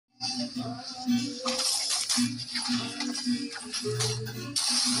First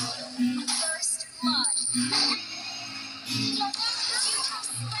blood. You have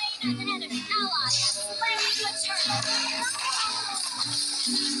slain an enemy ally and slain the turtle.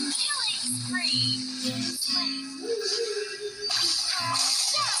 Killing spree. Slain.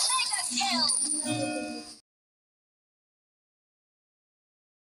 Mega kill.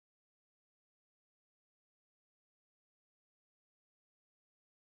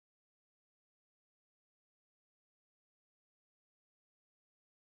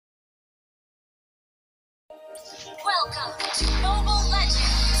 Welcome to Mobile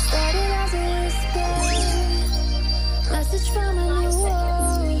Legends. Started as a whisper, message from a new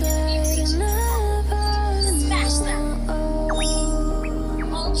world I'd never Smash them.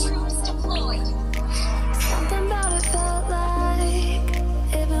 known. All troops deployed. Something about it felt like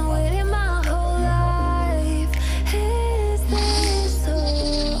it'd been waiting my whole life. Is this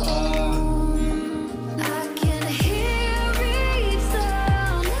home? I can hear each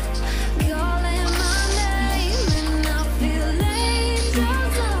sound calling my name, and I feel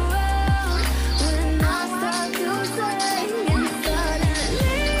angels around when I start to sing, and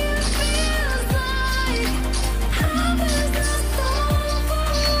suddenly it feels like heaven is so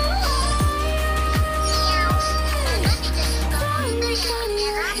far away. Tell me, can you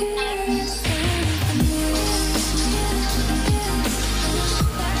hear it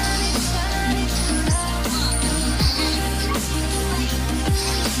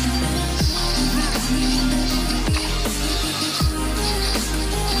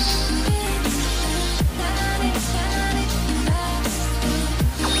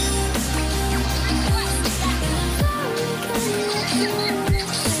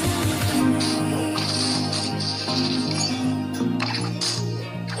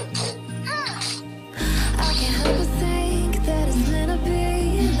I can't help but think that it's meant to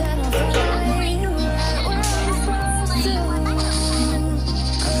be, that I'm finally right where I'm supposed to.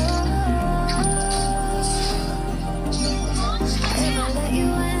 If I let you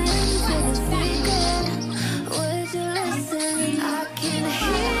into the secret, would you listen? I can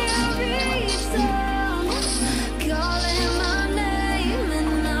hear each sound calling my name,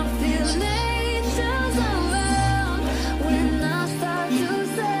 and I feel angels around when I start to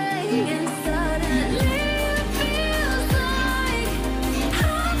sing, and suddenly it feels like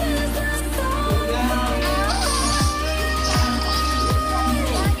heaven is so far away.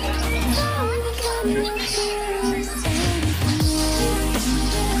 Can you hear it sing for me?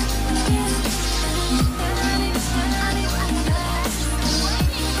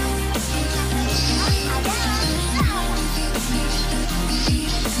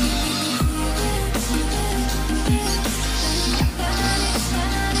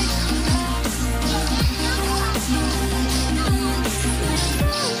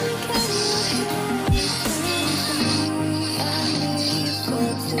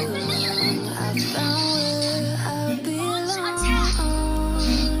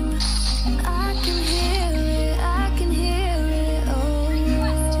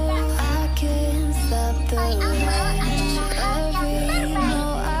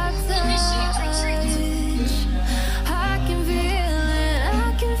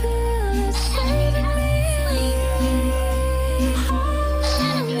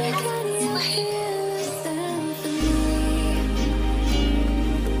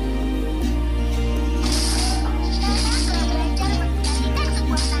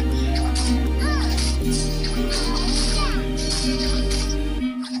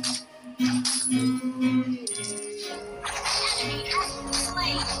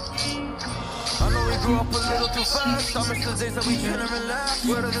 I know we grew up a little too fast. I miss the days that we chill and relax.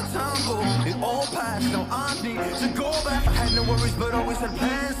 Where did the time go? It all passed. Now I need to go back. I had no worries, but always had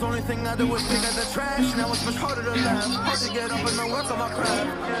plans. Only thing I did was pick at the trash. Now it's much harder to laugh. Hard to get up and I work on my craft.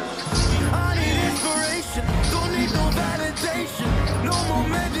 I need inspiration. Don't need no validation. No more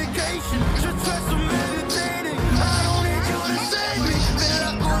medication. Just try some meditating. I don't need you to save me. Feel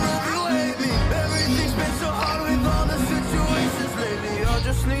like gonna overweight me. Everything's been so hard with all the situations lately. I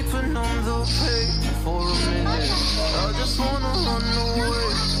just need to numb the pain for a minute. I just wanna run away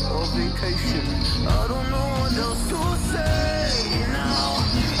on vacation. I don't know what else to say now.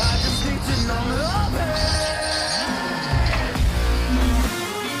 I just need to numb the pain.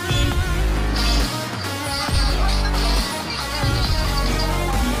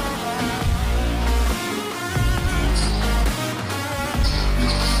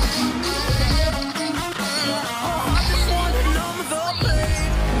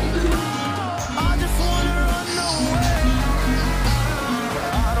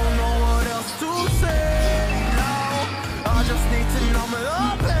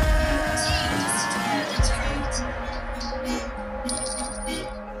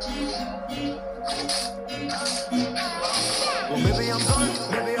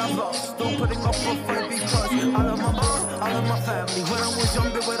 this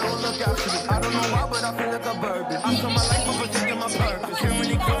young bitch, but don't look after me. I don't know why, but I feel like a burden. I spend my life overthinking my purpose. Hear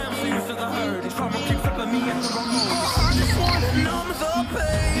many cry, I'm so used to the hurt. This trauma keeps up at me at the wrong moment. I just wanna numb the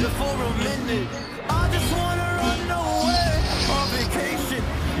pain for a minute. I just wanna run away on vacation.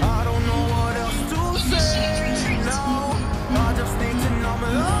 I don't know what else to say. No, I just need to numb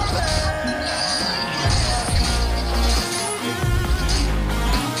the pain.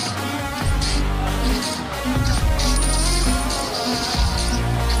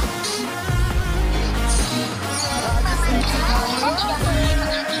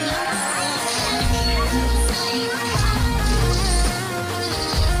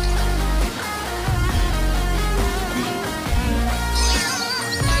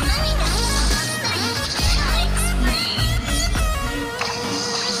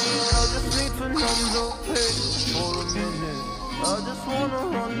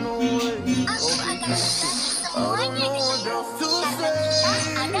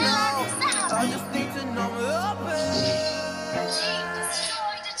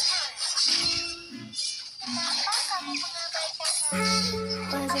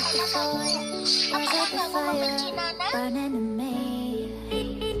 Burning in me.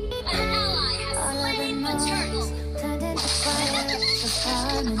 All of the noise turned into fire for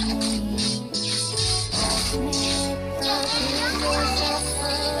harmony. Touch me with the pieces of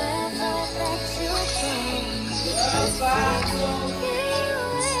forever that you bring. I've been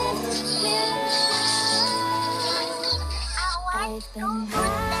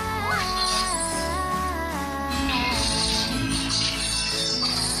high.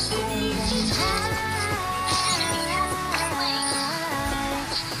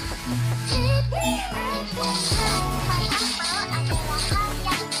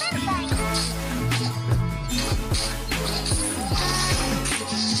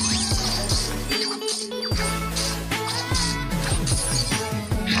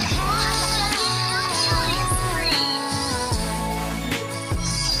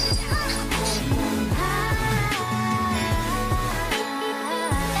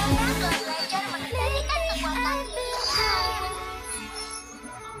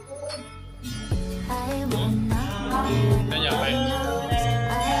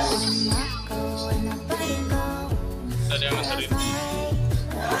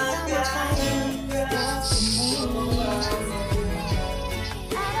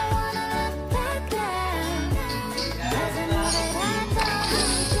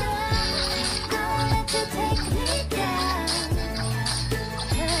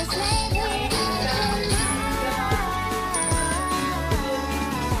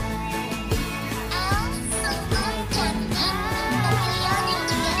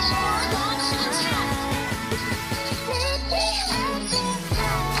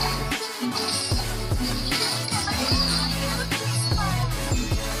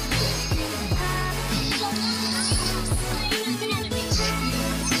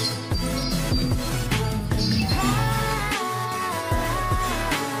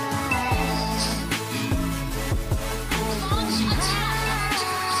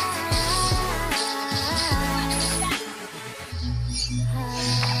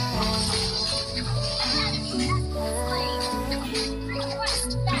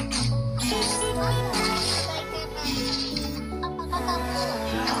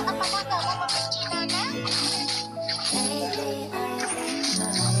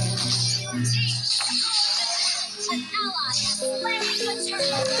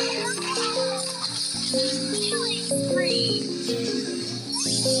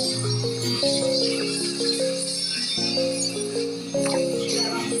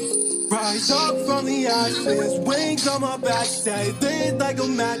 Rise up from the ashes, wings on my back, stay lit like a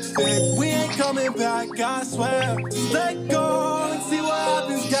matchstick. We ain't coming back, I swear. Just let go and see what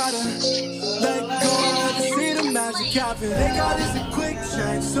happens. Gotta let go to see the magic happen. They got us a quick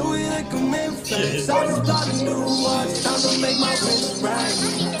change, so we like them in flames. I just bought a new watch, time to make my wrist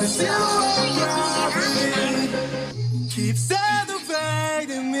ring. The zero gravity keeps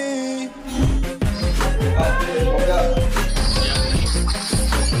elevating me.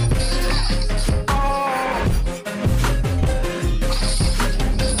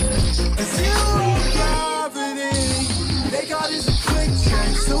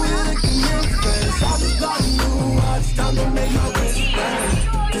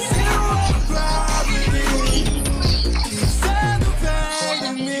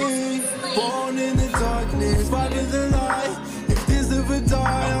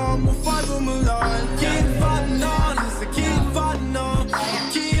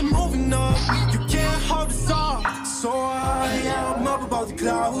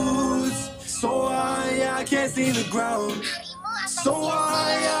 Clouds, so I can't see the ground. So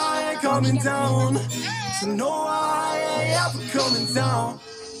coming down. So no, I ain't ever coming down.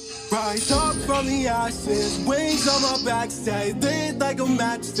 Rise up from the ashes, wings on my back, stay lit like a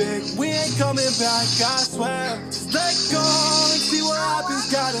matchstick. We ain't coming back, I swear. Just let go and see what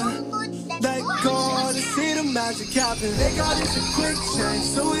happens. Gotta let go to see the magic happen. They got us a quick change,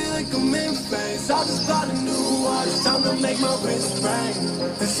 so we like them in phase. I just bought a new watch, time to make my wrist ring.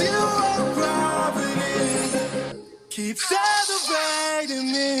 The zero gravity keeps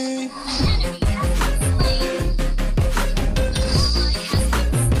elevating me.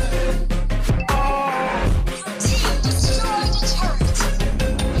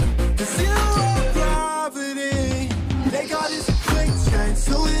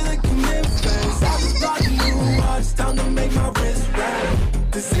 Time to make my wrist right.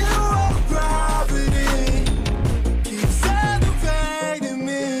 The zero gravity keeps elevating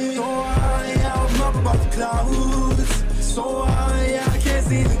me. So I'm up above the clouds. So I can't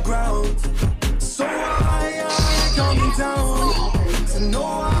see the ground. So I ain't coming down. So no,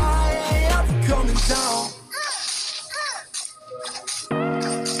 I ain't ever coming down.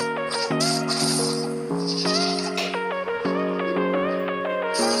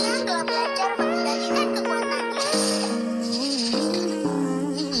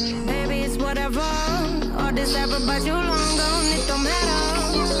 But you long gone, it don't matter.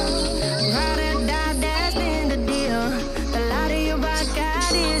 Ride or die, that's been the deal. The light of your back, I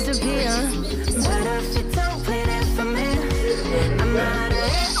disappear. But if you don't play that for me, I'm out of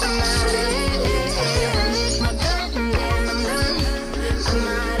it, I'm out of it. I lick my gun and then I'm done. I'm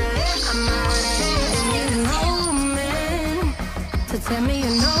out of it, I'm out of it. And you know, man, to tell me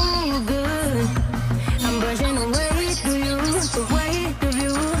you're no good. I'm brushing the weight of you, the weight of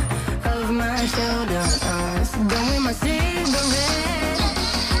you, of my shoulder. Done with my cigarette,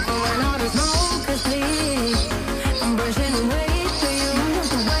 when all the smoke is clear. I'm brushing the weight for you,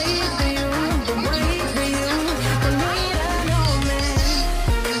 the weight for you, the weight for you. The weight I know,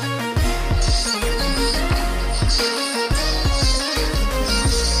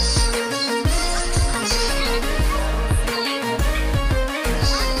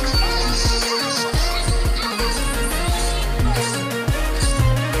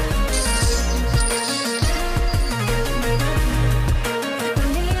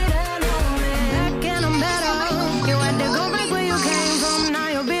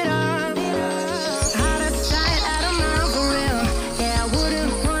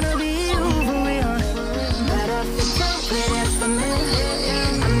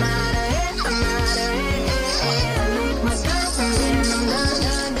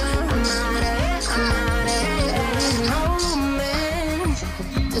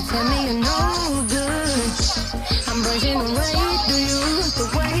 tell me you're no good. I'm brushing away.